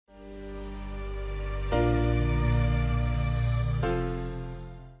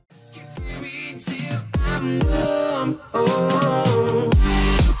I'm numb. Oh.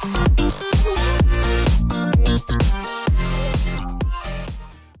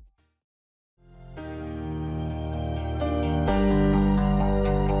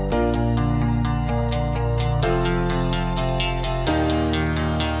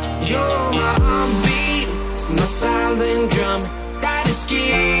 You're my heartbeat, my silent drum that is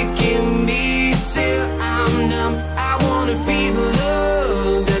kicking me till I'm numb. I wanna feel the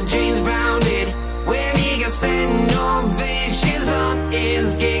love that James Brown did when he got standing ovations on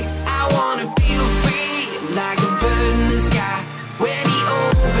his gig. I wanna feel free like a bird in the sky when he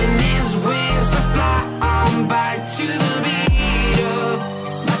opened his wings to fly on by to the beat of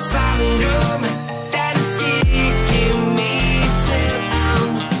my silent drum that is kicking me till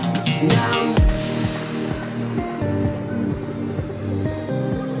I'm numb.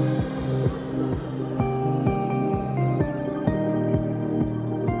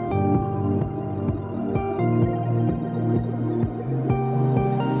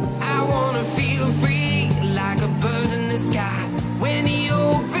 I wanna feel free like a bird in the sky when he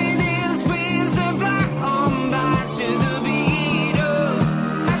opened his wings to fly on by to the beat of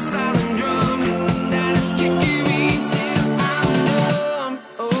my silent drum that is kicking me till I'm numb.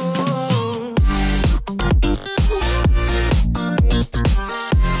 Oh.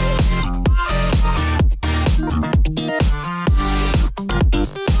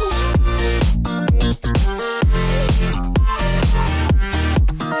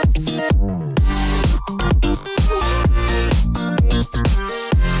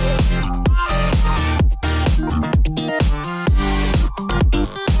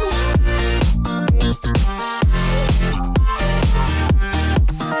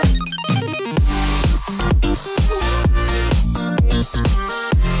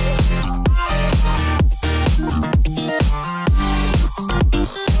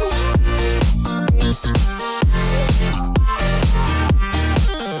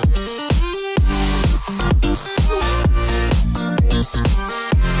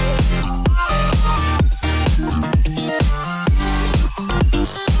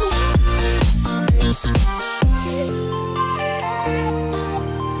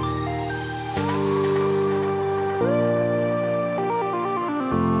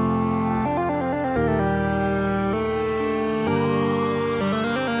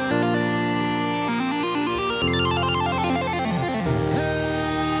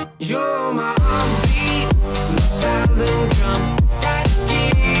 You're my heartbeat, my silent drum that's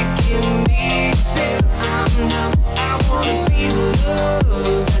kicking me till I'm numb. I wanna feel the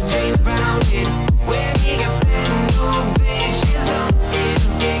love that James Brown did when he got standing ovations on his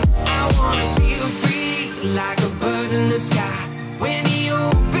gig. I wanna feel free like a bird in the sky when he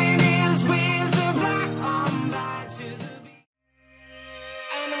opened his wings to fly on by to the beat.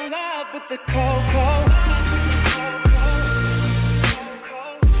 I'm in love with the Coco.